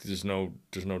 There's no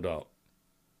doubt.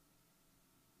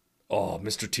 Oh,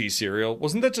 Mr. T cereal.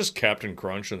 Wasn't that just Captain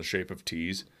Crunch in the shape of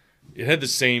T's? It had the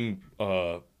same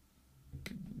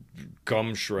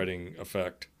gum shredding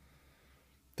effect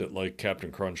that like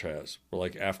Captain Crunch has. Where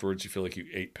like afterwards you feel like you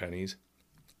ate pennies.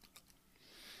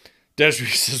 Desiree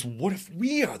says, what if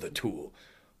we are the tool?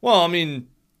 Well, I mean,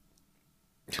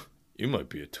 you might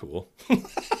be a tool.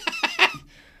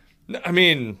 I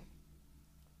mean,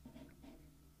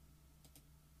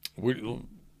 we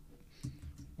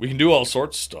can do all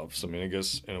sorts of stuff. So, I mean, I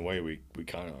guess in a way we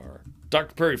kind of are.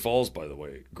 Dr. Perry Falls, by the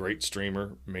way, great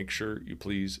streamer. Make sure you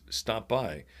please stop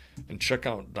by and check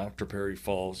out Dr. Perry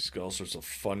Falls. He's got all sorts of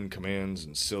fun commands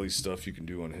and silly stuff you can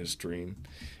do on his stream.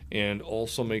 And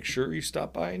also make sure you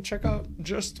stop by and check out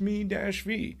Just Me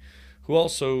 -V, who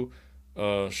also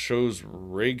shows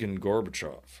Reagan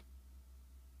Gorbachev.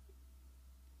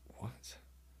 What?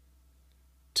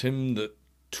 Tim the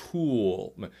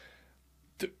Tool.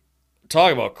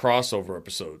 Talk about crossover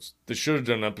episodes. They should have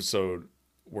done an episode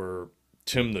where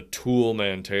Tim the Tool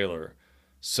Man Taylor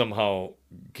somehow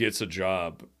gets a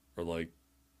job or like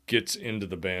gets into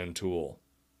the band Tool.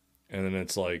 And then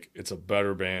it's like, it's a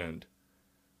better band.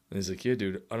 And he's like, yeah,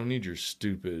 dude, I don't need your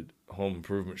stupid home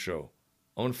improvement show.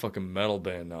 I want a fucking metal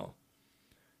band now.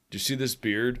 Do you see this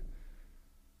beard?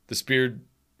 This beard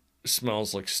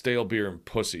smells like stale beer and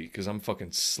pussy because I'm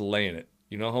fucking slaying it.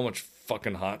 You know how much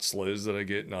fucking hot sliz that I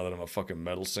get now that I'm a fucking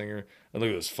metal singer? And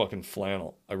look at this fucking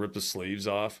flannel. I ripped the sleeves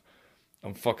off.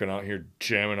 I'm fucking out here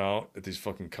jamming out at these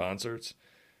fucking concerts.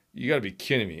 You gotta be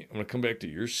kidding me. I'm gonna come back to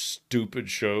your stupid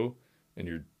show and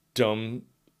your dumb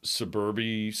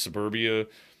suburbia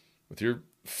with your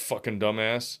fucking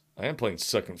dumbass. I ain't playing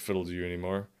second fiddle to you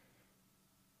anymore.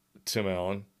 Tim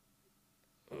Allen.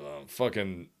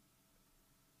 Fucking...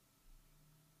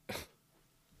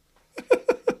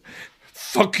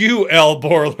 Fuck you, Al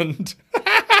Borland.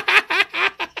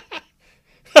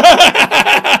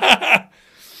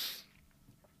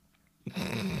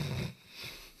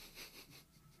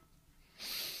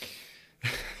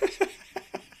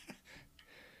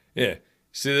 Yeah.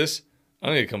 See this? I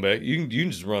don't need to come back. You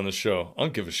can just run the show. I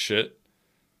don't give a shit.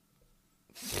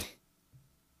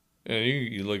 And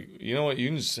you like, you know what? You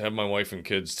can just have my wife and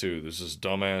kids too. There's this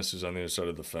dumbass who's on the other side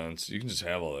of the fence. You can just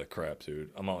have all that crap,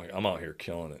 dude. I'm out here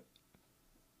killing it.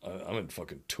 I'm in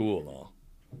fucking Tool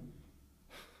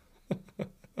now.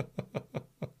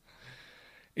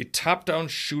 A top-down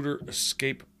shooter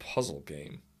escape puzzle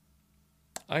game.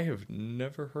 I have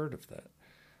never heard of that.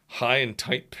 High and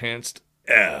tight pantsed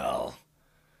L.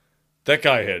 That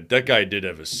guy did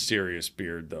have a serious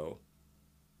beard though.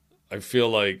 I feel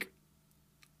like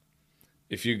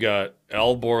if you got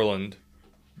Al Borland,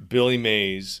 Billy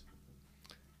Mays,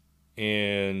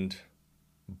 and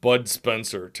Bud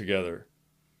Spencer together,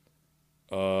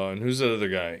 and who's the other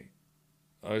guy?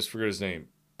 I always forget his name.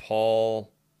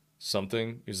 Paul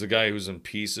something. He's the guy who's in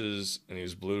Pieces and he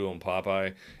was Bluto and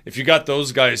Popeye. If you got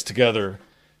those guys together,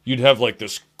 you'd have like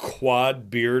this quad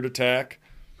beard attack.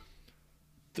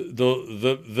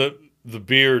 The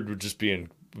beard would just be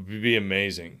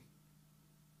amazing.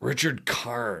 Richard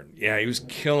Karn. Yeah, he was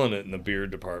killing it in the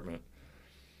beard department.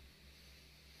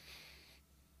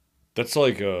 That's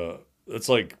like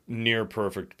near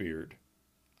perfect beard.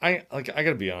 I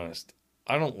gotta be honest.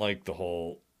 I don't like the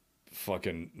whole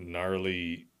fucking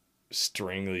gnarly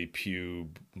strangly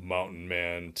pube mountain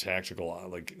man tactical.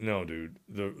 Like, no, dude.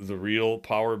 The real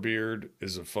power beard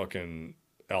is a fucking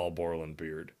Al Borland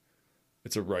beard.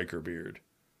 It's a Riker beard.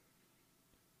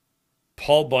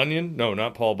 Paul Bunyan? No,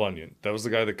 not Paul Bunyan. That was the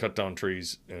guy that cut down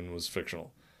trees and was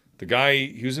fictional. The guy,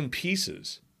 he was in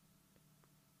Pieces.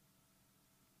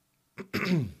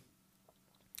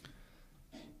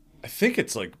 I think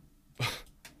it's like,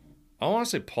 I want to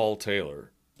say Paul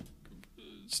Taylor.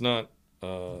 It's not,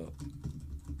 hold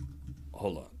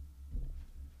on.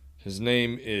 His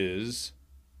name is,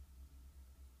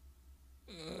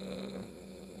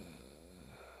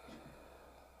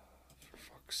 for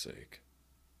fuck's sake.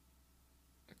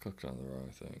 I clicked on the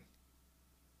wrong thing.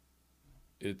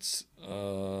 It's,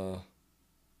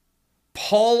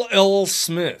 Paul L.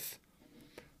 Smith.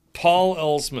 Paul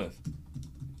L. Smith.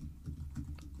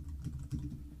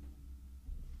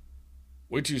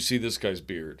 Wait till you see this guy's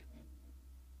beard.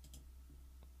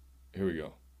 Here we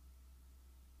go.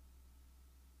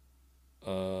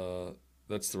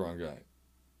 That's the wrong guy.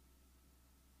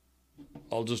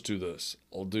 I'll just do this.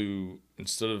 I'll do,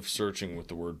 instead of searching with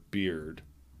the word beard,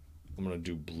 I'm going to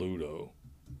do Bluto.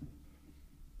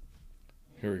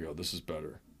 Here we go. This is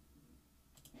better.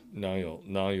 Now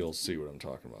you'll see what I'm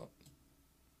talking about.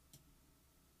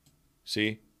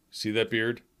 See? See that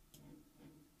beard?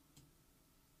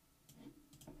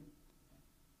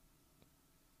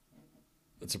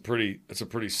 It's a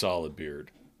pretty solid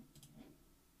beard.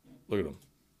 Look at him.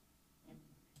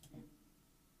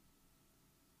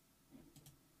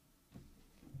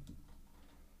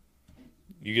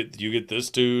 You get this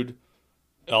dude,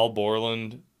 Al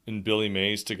Borland and Billy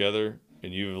Mays together,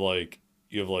 and you have like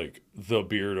the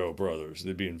Beardo brothers.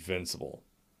 They'd be invincible.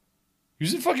 He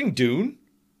was in fucking Dune?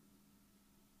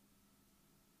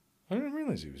 I didn't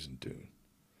realize he was in Dune.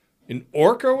 An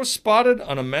orca was spotted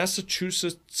on a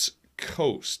Massachusetts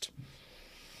coast.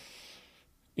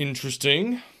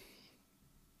 Interesting.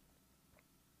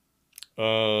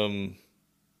 By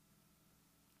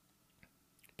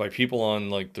people on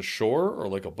like the shore or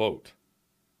like a boat?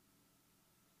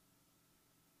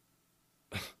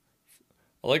 I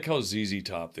like how ZZ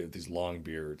Top, they have these long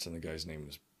beards and the guy's name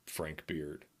is Frank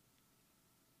Beard.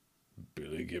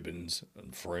 Billy Gibbons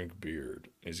and Frank Beard.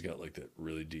 He's got like that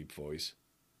really deep voice.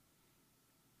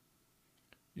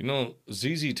 You know,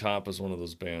 ZZ Top is one of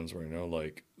those bands where, you know,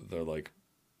 like, they're like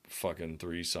fucking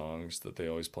 3 songs that they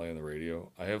always play on the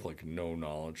radio. I have like no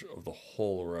knowledge of the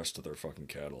whole rest of their fucking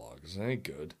catalog. Is that any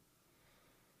good?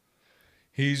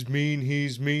 He's mean,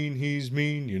 he's mean, he's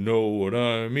mean, you know what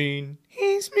I mean.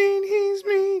 He's mean,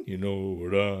 you know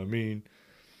what I mean.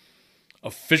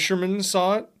 A fisherman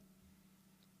saw it.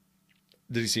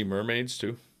 Did he see mermaids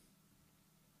too?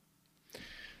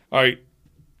 All right.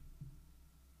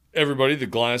 Everybody, the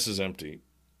glass is empty.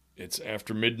 It's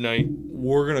after midnight.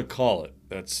 We're going to call it.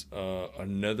 That's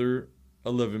another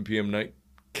 11 p.m. night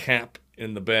cap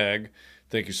in the bag.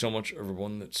 Thank you so much,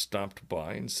 everyone that stopped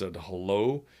by and said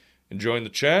hello and joined the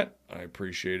chat. I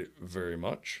appreciate it very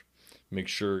much. Make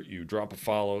sure you drop a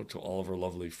follow to all of our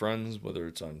lovely friends, whether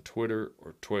it's on Twitter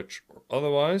or Twitch or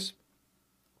otherwise.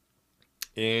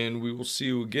 And we will see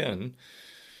you again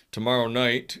tomorrow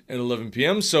night at 11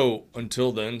 p.m. So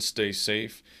until then, stay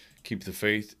safe, keep the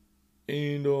faith,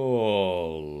 and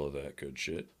all of that good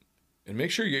shit. And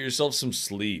make sure you get yourself some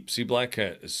sleep. See, Black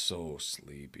Cat is so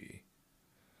sleepy.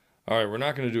 All right, we're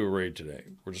not going to do a raid today.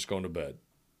 We're just going to bed.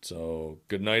 So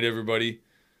good night, everybody.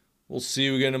 We'll see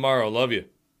you again tomorrow. Love you.